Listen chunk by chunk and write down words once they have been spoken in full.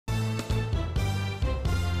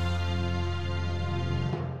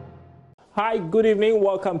Hi, good evening.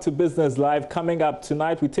 Welcome to Business Live. Coming up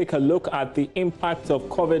tonight, we take a look at the impact of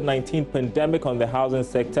COVID-19 pandemic on the housing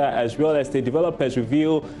sector as real estate developers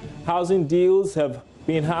reveal housing deals have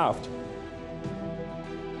been halved.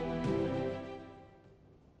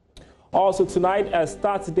 Also tonight, a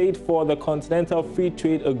start date for the Continental Free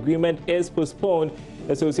Trade Agreement is postponed.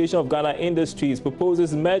 The Association of Ghana Industries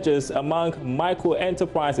proposes measures among micro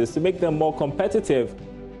enterprises to make them more competitive.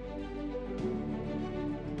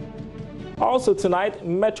 Also tonight,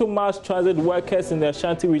 Metro Mass Transit workers in the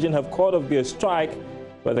Ashanti region have called off their strike,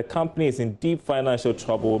 but the company is in deep financial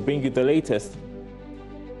trouble. We'll bring you the latest.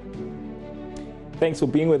 Thanks for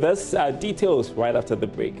being with us. Details right after the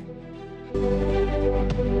break.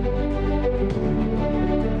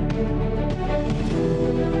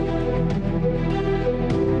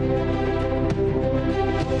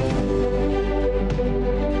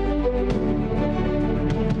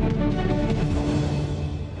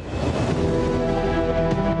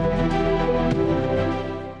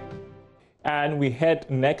 And we head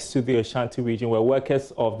next to the Ashanti region, where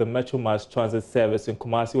workers of the Metro Mass Transit Service in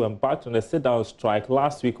Kumasi were embarked on a sit-down strike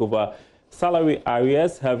last week over salary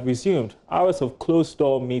arrears have resumed. Hours of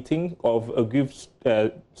closed-door meeting of aggrieved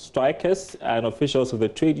strikers and officials of the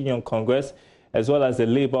Trade Union Congress, as well as the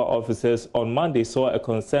labor officers on Monday, saw a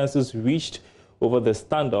consensus reached over the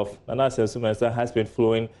standoff. Nana Sensumensa has been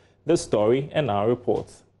following the story and now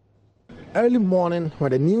reports. Early morning,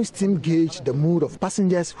 when the news team gauged the mood of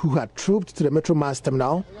passengers who had trooped to the Metro Mass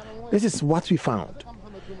terminal, this is what we found.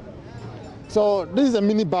 So this is a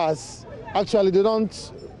minibus. Actually, they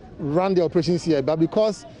don't run the operations here, but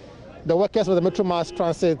because the workers of the Metro Mass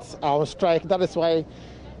Transit are on strike, that is why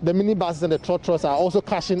the minibuses and the trotros are also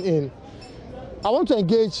cashing in. I want to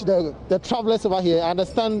engage the travelers over here. I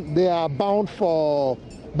understand they are bound for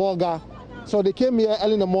Bolga. So they came here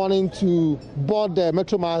early in the morning to board the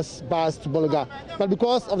Metro Mass bus to Bolga. But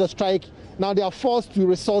because of the strike, now they are forced to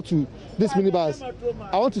resort to this minibus.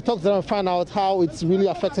 I want to talk to them and find out how it's really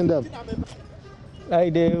affecting them.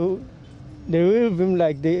 Like they will be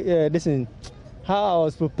like listen, how I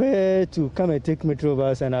was prepared to come and take Metro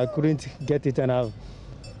bus and I couldn't get it, and I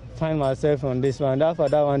find myself on this one. After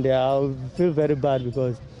that one day, I feel very bad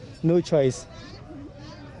because no choice.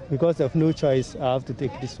 Because of no choice, I have to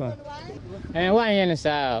take this one.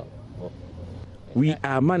 We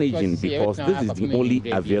are managing because this is the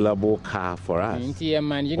only available car for us,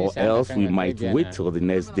 or else we might wait till the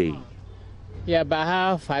next day. Yeah, but I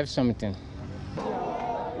have 5 something.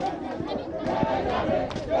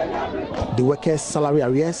 The workers' salary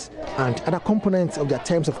arrears and other components of their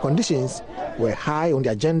terms of conditions were high on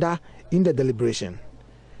the agenda in the deliberation.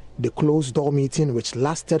 The closed-door meeting, which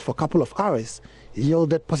lasted for a couple of hours,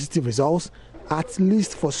 yielded positive results, at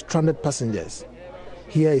least for stranded passengers.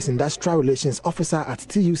 Here is Industrial Relations Officer at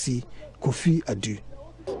TUC, Kofi Adu.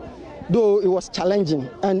 Though it was challenging,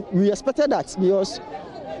 and we expected that because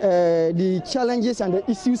the challenges and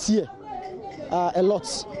the issues here are a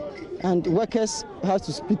lot, and workers have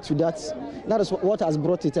to speak to that. That is what has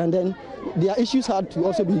brought it, and then their issues had to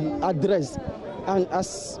also be addressed. And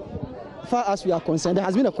as far as we are concerned, there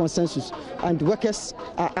has been a consensus, and workers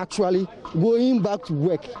are actually going back to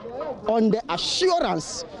work on the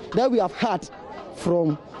assurance that we have had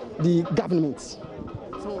from the government.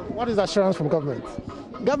 So what is assurance from government?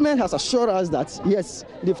 Government has assured us that, yes,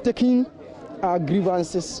 they've taken our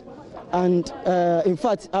grievances, and in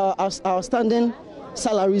fact, our standing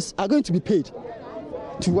salaries are going to be paid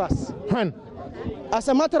to us. When? As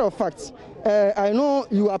a matter of fact, I know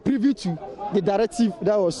you are privy to the directive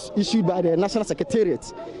that was issued by the National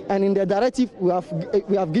Secretariat, and in the directive we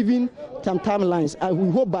have given some timelines, and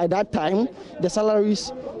we hope by that time the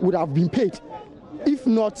salaries would have been paid. If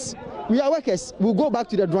not, we are workers. We'll go back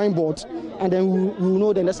to the drawing board, and then we'll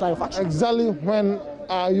know the next line of action. Exactly when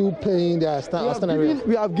are you paying the standard?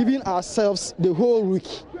 We have given ourselves the whole week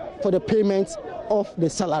for the payment of the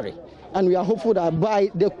salary, and we are hopeful that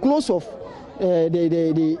by the close of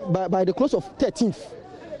by the close of 13th,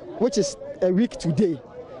 which is a week today,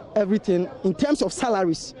 everything in terms of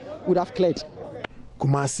salaries would have cleared.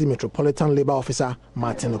 Kumasi Metropolitan Labour Officer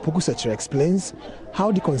Martin Opoku-Sechere explains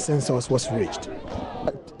how the consensus was reached.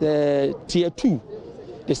 Tier 2,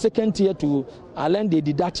 the second tier to Alan they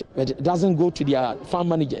deduct, but it doesn't go to their farm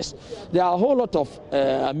managers. There are a whole lot of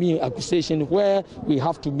accusations where we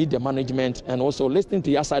have to meet the management and also listen to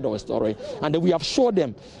the other side of the story. And we have showed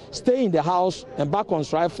them stay in the house and back on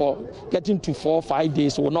strike for getting to 4 or 5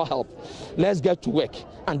 days will not help. Let's get to work,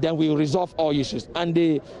 and then we will resolve all issues. And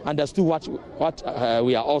they understood what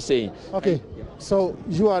we are all saying. Okay, so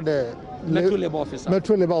you are the Metro Labour Officer.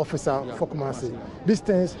 Metro Labour Officer for Kumasi. These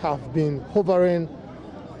things have been hovering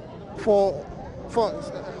for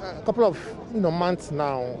a couple of months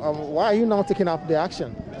now. Why are you now taking up the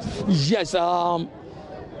action? Yes, I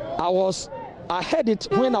heard it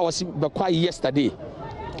when I was in Bekwai yesterday.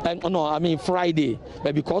 No, I mean Friday,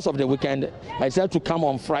 but because of the weekend, I said to come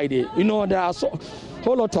on Friday. There are a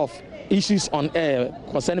whole lot of issues on air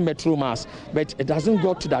concerning Metro Mass, but it doesn't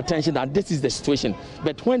go to the attention that this is the situation.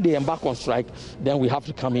 But when they embark on strike, then we have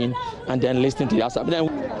to come in and then listen to the answer.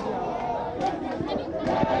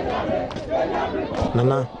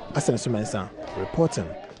 Nana Asensumensa reporting.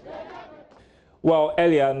 Well,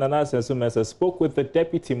 earlier, Nana Asensumensa spoke with the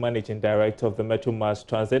Deputy Managing Director of the Metro Mass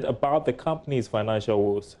Transit about the company's financial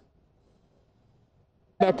woes.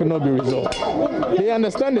 That cannot be resolved. They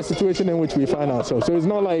understand the situation in which we find ourselves. So it's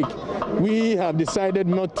not like we have decided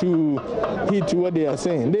not to heed to what they are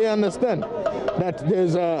saying. They understand that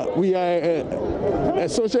we are a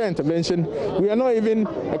social intervention. We are not even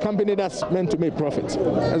a company that's meant to make profit.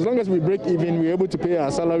 As long as we break even, we're able to pay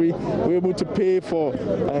our salary, we're able to pay for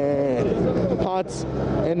parts,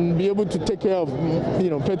 and be able to take care of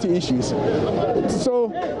petty issues.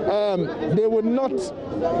 So they would not,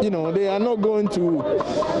 they are not going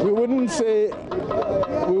to. We wouldn't say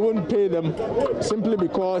we wouldn't pay them simply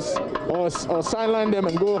because, or sideline them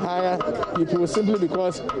and go hire people simply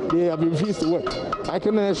because they have refused to work. I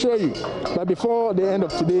can assure you that before the end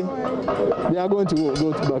of today, they are going to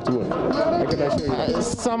go back to work. I can assure you.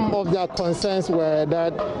 Some of their concerns were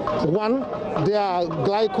that, one, their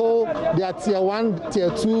glycol, their tier 1,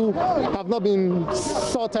 tier 2 have not been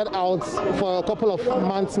sorted out for a couple of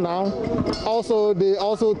months now. Also, they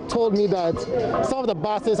also told me that some of the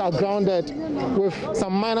buses are grounded with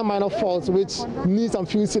some minor faults which need some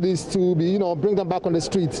few cities to be, bring them back on the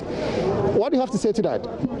streets. What do you have to say to that?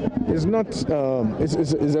 It's not,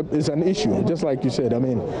 it's an issue, just like you said. I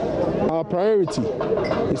mean, our priority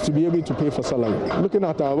is to be able to pay for salary. Looking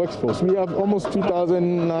at our workforce, we have almost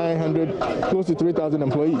 2,900, close to 3,000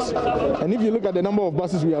 employees. And if you look at the number of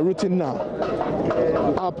buses we are routing now,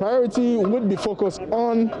 our priority would be focused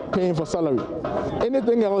on paying for salary.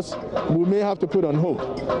 Anything else we may have to put on hold.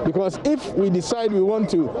 Because if we decide we want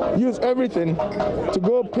to use everything to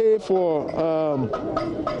go pay for,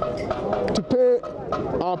 to pay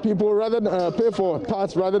our people rather than pay for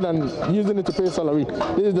parts rather than using it to pay salary,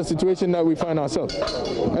 this is the situation that we find ourselves.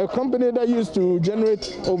 A company that used to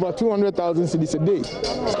generate over 200,000 cedis a day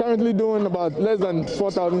is currently doing about less than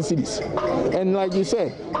 4,000 cedis. And like you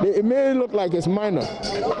said, it may look like it's minor.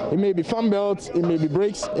 It may be fan belts, it may be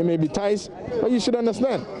brakes, it may be ties, but you should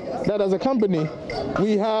understand that as a company,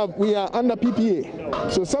 we are under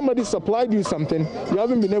PPA. So somebody supplied you something, you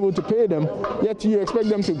haven't been able to pay them, yet you expect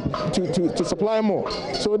them to supply more.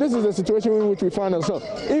 So this is the situation in which we find ourselves.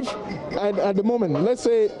 If at the moment, let's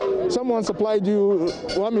say someone supplied you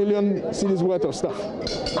 1 million cedis worth of stuff,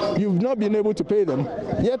 you've not been able to pay them,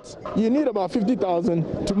 yet you need about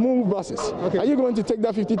 50,000 to move buses. Okay. Are you going to take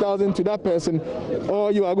that 50,000 to that person,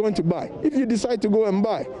 or you are going to buy? If you decide to go and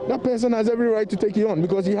buy, that person has every right to take you on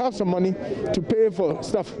because you have some money to pay for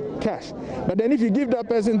stuff cash. But then if you give that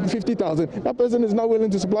person 50,000, that person is not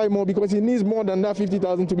willing to supply more because he needs more than that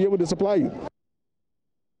 50,000 to be able to supply you.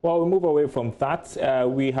 Well, we move away from that.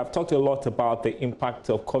 We have talked a lot about the impact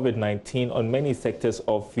of COVID-19 on many sectors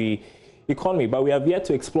of the economy, but we have yet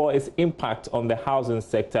to explore its impact on the housing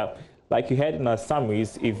sector. Like you heard in our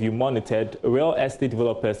summaries, if you monitored, real estate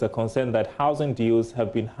developers are concerned that housing deals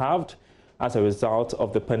have been halved as a result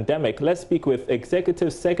of the pandemic. Let's speak with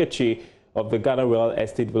Executive Secretary of the Ghana Real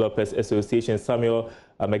Estate Developers Association, Samuel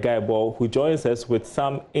Megaibo, who joins us with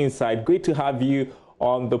some insight. Great to have you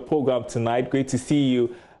on the program tonight. Great to see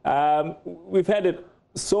you. We've heard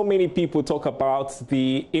so many people talk about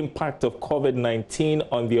the impact of COVID-19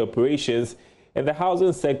 on the operations, and the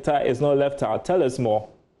housing sector is not left out. Tell us more.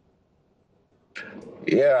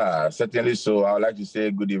 Yeah, certainly so. I would like to say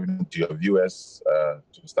good evening to your viewers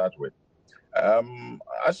to start with.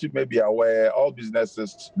 As you may be aware, all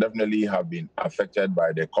businesses definitely have been affected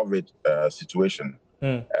by the COVID situation,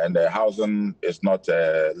 and housing is not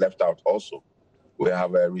left out also. We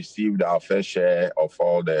have received our fair share of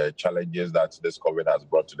all the challenges that this COVID has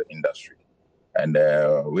brought to the industry. And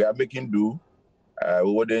we are making do.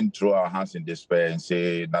 We wouldn't throw our hands in despair and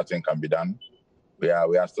say nothing can be done. We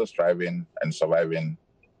are still striving and surviving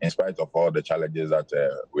in spite of all the challenges that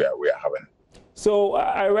we are having. So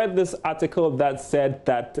I read this article that said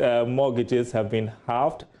that mortgages have been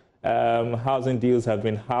halved, housing deals have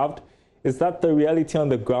been halved. Is that the reality on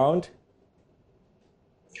the ground?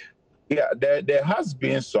 Yeah, there has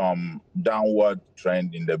been some downward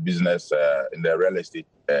trend in the business, in the real estate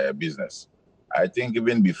business. I think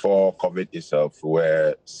even before COVID itself,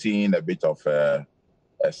 we're seeing a bit of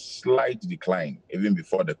a slight decline even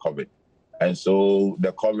before the COVID. And so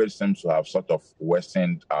the COVID seems to have sort of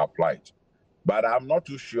worsened our plight. But I'm not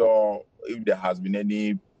too sure if there has been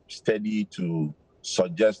any study to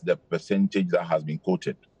suggest the percentage that has been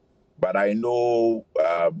quoted. But I know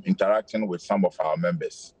interacting with some of our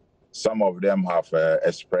members, some of them have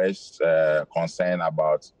expressed concern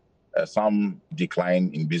about some decline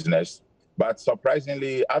in business. But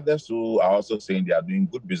surprisingly, others who are also saying they are doing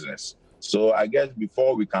good business. So I guess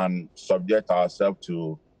before we can subject ourselves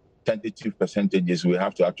to tentative percentages, we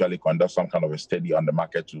have to actually conduct some kind of a study on the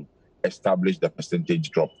market to establish the percentage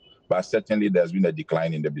drop. But certainly there's been a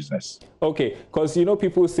decline in the business. Okay, because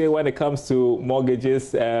people say when it comes to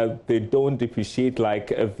mortgages, they don't depreciate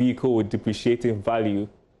like a vehicle would depreciate in value.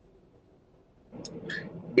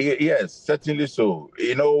 Yes, certainly so.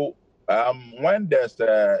 When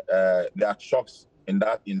there are shocks in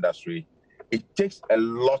that industry, it takes a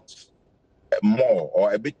lot more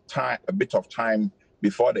or a bit of time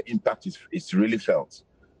before the impact is really felt.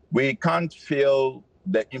 We can't feel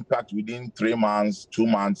the impact within 3 months, 2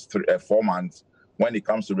 months, 4 months when it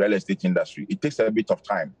comes to real estate industry. It takes a bit of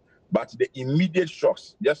time. But the immediate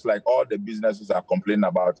shocks, just like all the businesses are complaining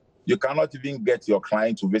about, you cannot even get your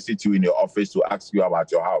client to visit you in your office to ask you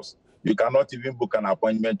about your house. You cannot even book an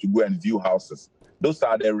appointment to go and view houses. Those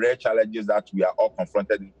are the rare challenges that we are all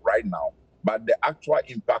confronted with right now. But the actual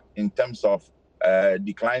impact in terms of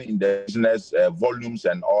decline in the business volumes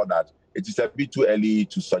and all that, it is a bit too early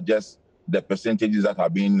to suggest the percentages that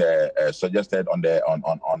have been suggested on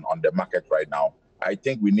the market right now. I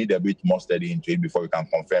think we need a bit more study into it before we can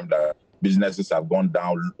confirm that businesses have gone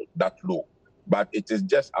down that low. But it is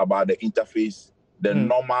just about the interface, the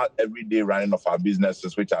normal everyday running of our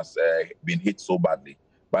businesses, which has been hit so badly.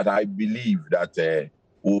 But I believe that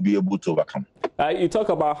we'll be able to overcome. You talk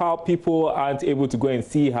about how people aren't able to go and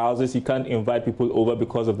see houses. You can't invite people over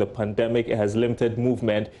because of the pandemic. It has limited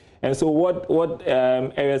movement. And so what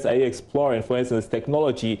areas are you exploring? For instance,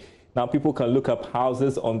 technology. Now people can look up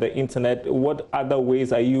houses on the internet. What other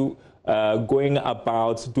ways are you going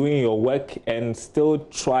about doing your work and still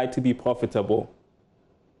try to be profitable?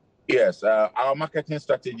 Yes, our marketing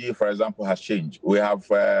strategy, for example, has changed. We have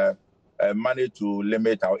managed to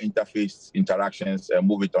limit our interface interactions and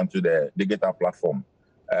move it onto the digital platform.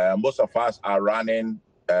 Most of us are running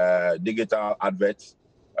digital adverts,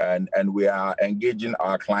 and we are engaging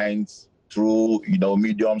our clients through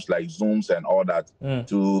mediums like Zooms and all that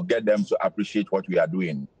to get them to appreciate what we are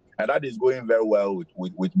doing. And that is going very well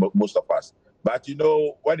with most of us. But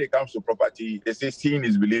when it comes to property, they say seeing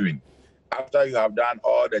is believing. After you have done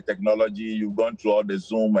all the technology, you've gone through all the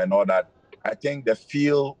Zoom and all that, I think the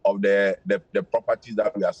feel of the properties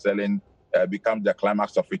that we are selling becomes the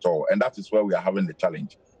climax of it all. And that is where we are having the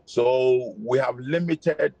challenge. So we have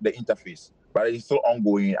limited the interface, but it's still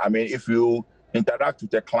ongoing. I mean, if you interact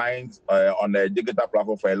with a client on a digital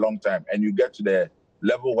platform for a long time and you get to the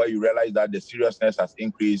level where you realize that the seriousness has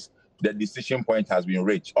increased, the decision point has been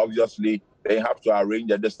reached. Obviously, they have to arrange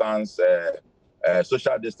a distance,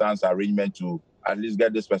 social distance arrangement to at least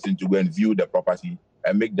get this person to go and view the property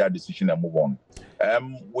and make that decision and move on.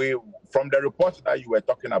 From the report that you were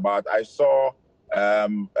talking about, I saw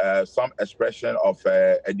some expression of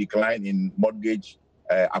a decline in mortgage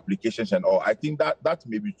applications and all. I think that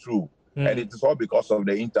may be true, and it is all because of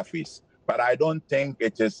the interface. But I don't think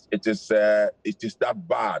it is that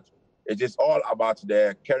bad. It is all about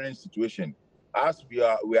the current situation. As we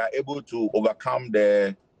are able to overcome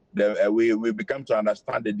we become to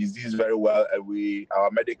understand the disease very well, and our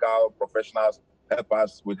medical professionals help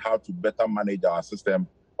us with how to better manage our system.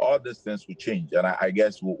 All these things will change, and I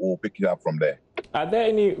guess we'll pick it up from there. Are there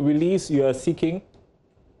any reliefs you are seeking?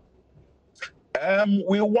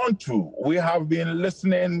 We want to. We have been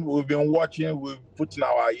listening, we've been watching, we've putting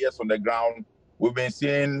our ears on the ground. We've been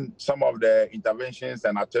seeing some of the interventions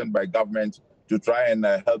and attempts by government to try and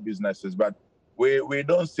help businesses, but we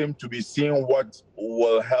don't seem to be seeing what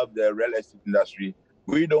will help the real estate industry.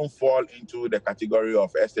 We don't fall into the category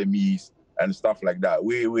of SMEs and stuff like that.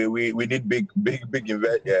 We need big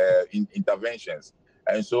interventions.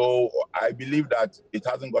 And so I believe that it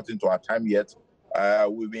hasn't gotten to our time yet.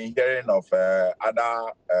 We've been hearing of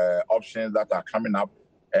other options that are coming up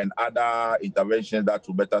and other interventions that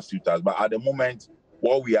will better suit us. But at the moment,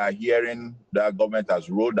 what we are hearing that government has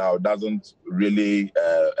rolled out doesn't really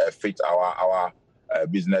fit our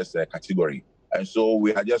business category. And so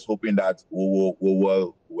we are just hoping that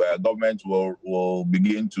government will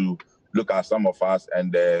begin to look at some of us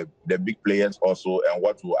and the big players also, and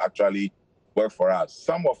what will actually work for us.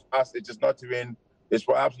 Some of us, it's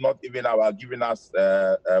perhaps not even about giving us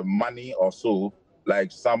money or so,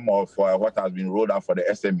 like some of what has been rolled out for the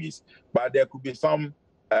SMEs. But there could be some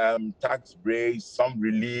tax breaks, some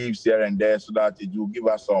reliefs here and there, so that it will give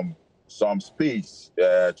us some space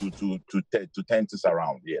to turn this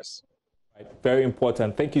around. Yes. Very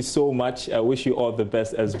important. Thank you so much. I wish you all the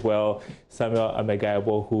best as well, Samuel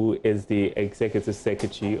Amegaibo, who is the Executive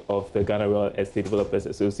Secretary of the Ghana Real Estate Developers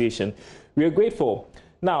Association. We are grateful.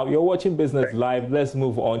 Now, you're watching Business Live. Let's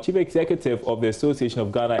move on. Chief Executive of the Association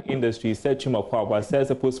of Ghana Industries, Sechuma Kwaba, says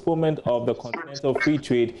the postponement of the Continental Free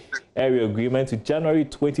Trade Area Agreement to January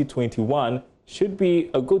 2021 should be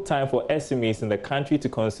a good time for SMEs in the country to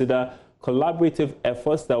consider collaborative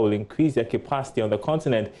efforts that will increase their capacity on the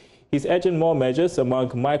continent. He's urging more measures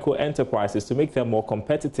among micro enterprises to make them more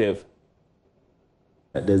competitive.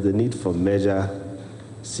 There's the need for measure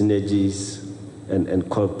synergies and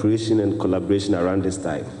cooperation and collaboration around this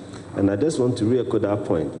time. And I just want to re-echo that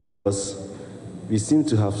point, because we seem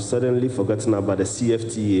to have suddenly forgotten about the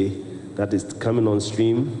CFTA that is coming on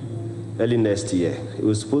stream early next year. It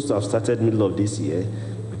was supposed to have started middle of this year.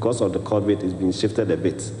 Because of the COVID, it's been shifted a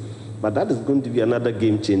bit. But that is going to be another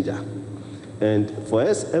game changer. And for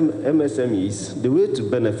us MSMEs, the way to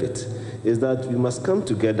benefit is that we must come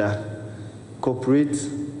together, cooperate,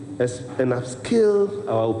 and upscale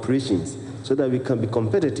our operations so that we can be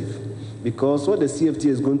competitive. Because what the CFTA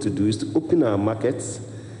is going to do is to open our markets.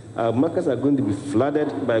 Our markets are going to be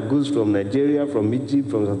flooded by goods from Nigeria, from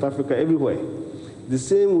Egypt, from South Africa, everywhere. The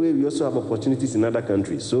same way we also have opportunities in other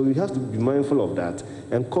countries. So we have to be mindful of that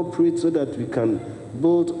and cooperate so that we can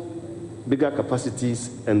build bigger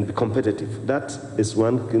capacities and be competitive. That is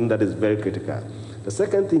one thing that is very critical. The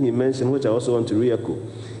second thing he mentioned, which I also want to re-echo,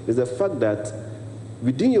 is the fact that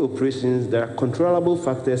within your operations, there are controllable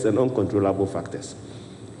factors and uncontrollable factors.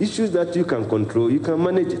 Issues that you can control, you can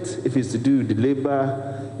manage it. If it's to do with the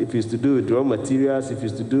labor, if it's to do with raw materials, if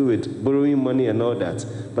it's to do with borrowing money and all that.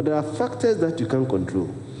 But there are factors that you can't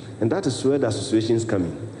control, and that is where the associations come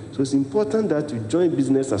in. So it's important that you join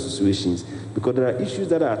business associations, because there are issues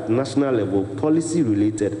that are at national level,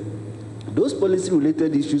 policy-related. Those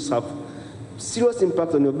policy-related issues have serious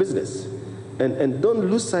impact on your business. And don't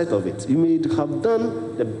lose sight of it. You may have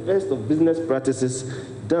done the best of business practices,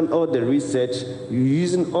 done all the research, you're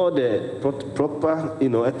using all the proper,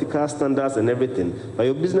 ethical standards and everything, but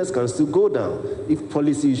your business can still go down if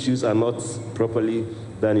policy issues are not properly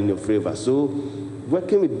done in your favor. So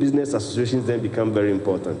working with business associations then become very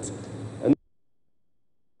important.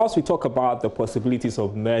 As we talk about the possibilities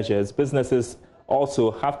of measures, businesses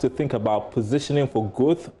also have to think about positioning for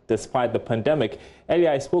growth despite the pandemic.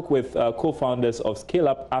 Earlier, I spoke with co-founders of Scale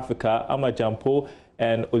Up Africa, Ama Jampo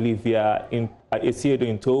and Olivia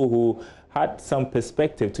Esiedo-Into, who had some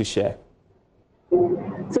perspective to share.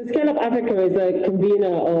 So Scale Up Africa is a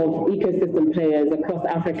convener of ecosystem players across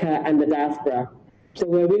Africa and the diaspora. So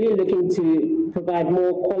we're really looking to provide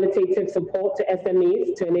more qualitative support to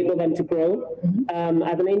SMEs to enable them to grow.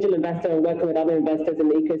 As an angel investor and working with other investors in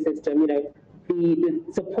the ecosystem, the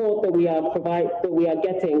support that we are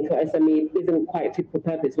getting for SMEs isn't quite fit for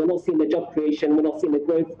purpose. We're not seeing the job creation, we're not seeing the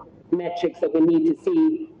growth metrics that we need to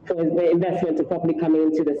see for the investment to properly come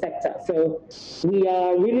into the sector. So we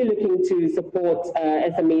are really looking to support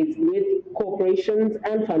SMEs with corporations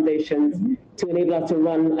and foundations to enable us to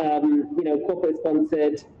run,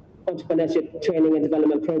 corporate-sponsored entrepreneurship training and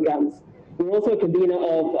development programs. We're also a convener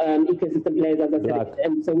of ecosystem players, as I said,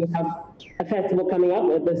 and so we have a festival coming up,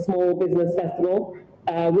 the Small Business Festival,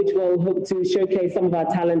 which will hope to showcase some of our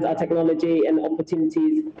talent, our technology, and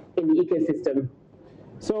opportunities in the ecosystem.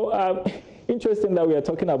 So, interesting that we are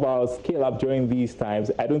talking about scale up during these times.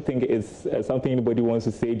 I don't think it's something anybody wants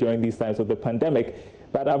to say during these times of the pandemic,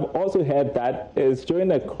 but I've also heard that it's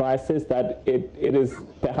during a crisis that it is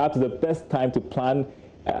perhaps the best time to plan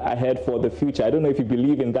ahead for the future. I don't know if you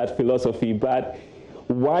believe in that philosophy, but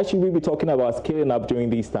why should we be talking about scaling up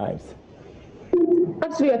during these times?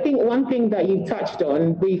 Actually, I think one thing that you touched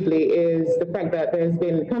on briefly is the fact that there's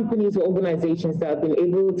been companies or organizations that have been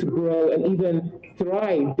able to grow and even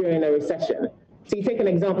thrive during a recession. So you take an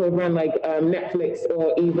example of a brand like Netflix,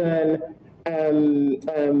 or even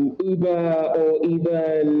Uber, or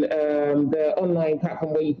even the online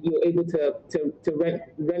platform where you're able to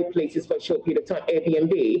rent places for a short period of time,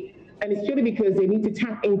 Airbnb. And it's purely because they need to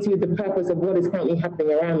tap into the purpose of what is currently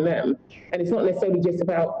happening around them. And it's not necessarily just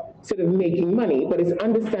about sort of making money, but it's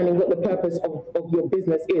understanding what the purpose of your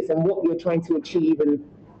business is and what you're trying to achieve and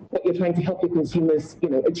what you're trying to help your consumers,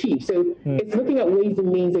 achieve. So it's looking at ways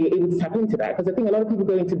and means that you're able to tap into that. Because I think a lot of people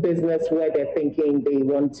go into business where they're thinking they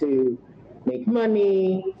want to make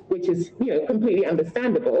money, which is, completely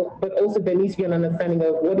understandable, but also there needs to be an understanding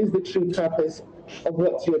of what is the true purpose of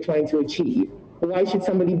what you're trying to achieve. why should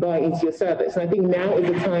somebody buy into your service? And I think now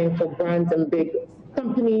is the time for brands and big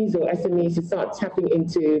companies or SMEs to start tapping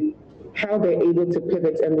into how they're able to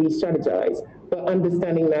pivot and re-strategize, but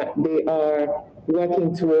understanding that they are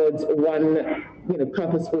working towards one,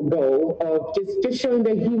 purposeful goal of just showing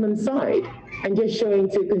their human side and just showing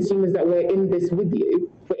to consumers that we're in this with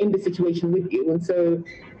you, we're in this situation with you. And so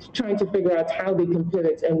trying to figure out how they can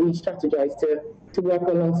pivot and re-strategize to work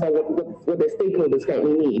alongside what their stakeholders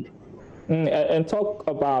currently need. And talk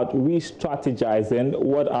about re-strategizing.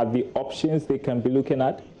 What are the options they can be looking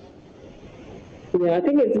at? Yeah, I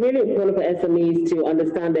think it's really important for SMEs to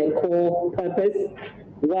understand their core purpose,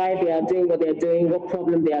 why they are doing what they're doing, what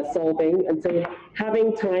problem they are solving. And so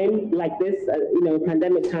having time like this,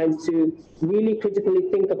 pandemic times, to really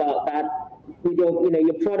critically think about that with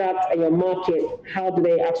your product and your market, how do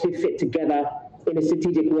they actually fit together in a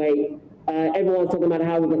strategic way? Everyone's talking about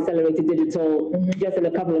how we've accelerated digital just in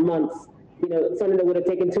a couple of months, something that would have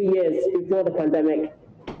taken 2 years before the pandemic.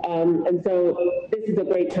 And so this is a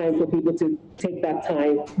great time for people to take that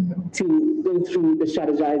time to go through the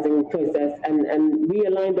strategizing process and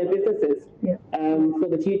realign their businesses for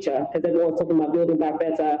the future, because everyone's talking about building back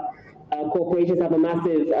better. Corporations have a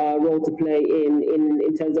massive role to play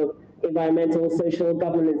in terms of environmental, social,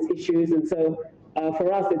 governance issues. And so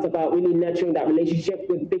for us, it's about really nurturing that relationship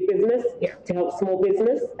with big business to help small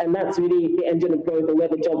business. And that's really the engine of growth and where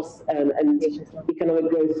the jobs and economic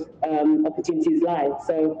growth opportunities lie.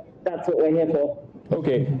 So that's what we're here for.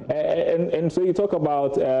 Okay, and so you talk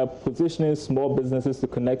about positioning small businesses to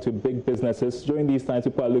connect with big businesses. During these times,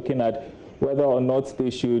 people are looking at whether or not they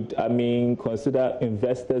should, consider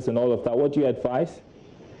investors and all of that. What do you advise?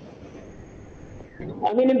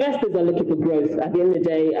 Investors are looking for growth. At the end of the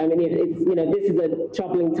day, this is a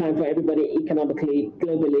troubling time for everybody economically,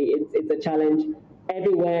 globally. It's a challenge.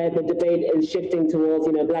 Everywhere the debate is shifting towards,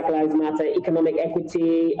 Black Lives Matter, economic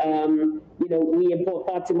equity. We import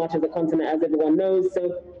far too much as a continent, as everyone knows.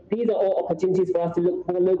 So these are all opportunities for us to look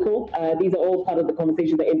more local. These are all part of the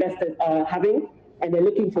conversation that investors are having, and they're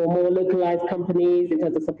looking for more localized companies in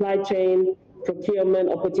terms of supply chain,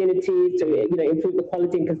 procurement opportunities to improve the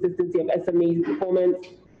quality and consistency of SMEs' performance,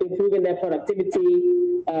 improving their productivity.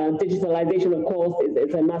 Digitalization, of course,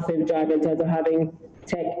 is a massive drive in terms of having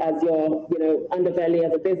tech as your underbelly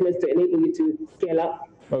as a business to enable you to scale up.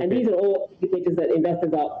 Okay. And these are all indicators that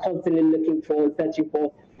investors are constantly looking for and searching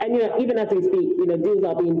for. And even as we speak, deals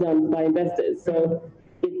are being done by investors. So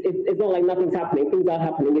it's not like nothing's happening. Things are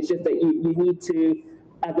happening. It's just that you need to,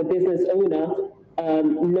 as a business owner,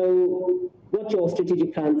 know what your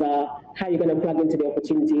strategic plans are, how you're going to plug into the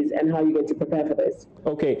opportunities, and how you're going to prepare for this.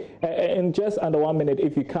 Okay, and just under 1 minute,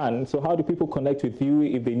 if you can, so how do people connect with you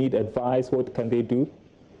if they need advice? What can they do?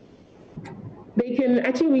 They can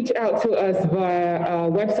actually reach out to us via our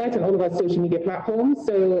website and all of our social media platforms.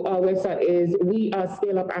 So our website is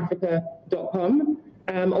wearescaleupafrica.com.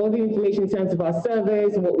 All the information in terms of our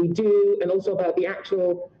service and what we do, and also about the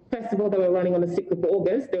actual festival that we're running on the 6th of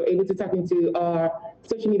August, they're able to tap into our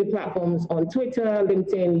social media platforms on Twitter,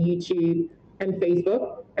 LinkedIn, YouTube, and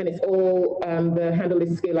Facebook. And it's all, the handle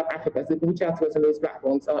is Scale Up Africa. So they can reach out to us on those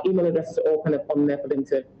platforms. Our email addresses are all kind of on there for them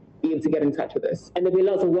to be able to get in touch with us. And there'll be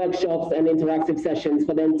lots of workshops and interactive sessions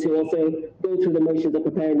for them to also go through the motions of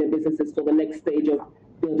preparing their businesses for the next stage of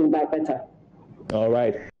building back better. All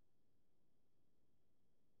right.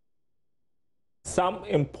 Some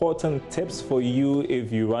important tips for you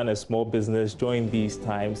if you run a small business during these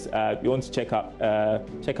times. You want to check out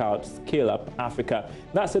Scale Up Africa.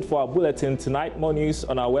 That's it for our bulletin tonight. More news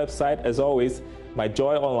on our website, as always,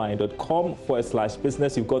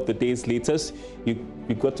 myjoyonline.com/business. You've got the day's latest.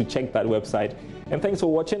 You've got to check that website. And thanks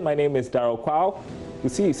for watching. My name is Darryl Kwao. We'll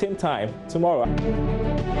see you same time tomorrow.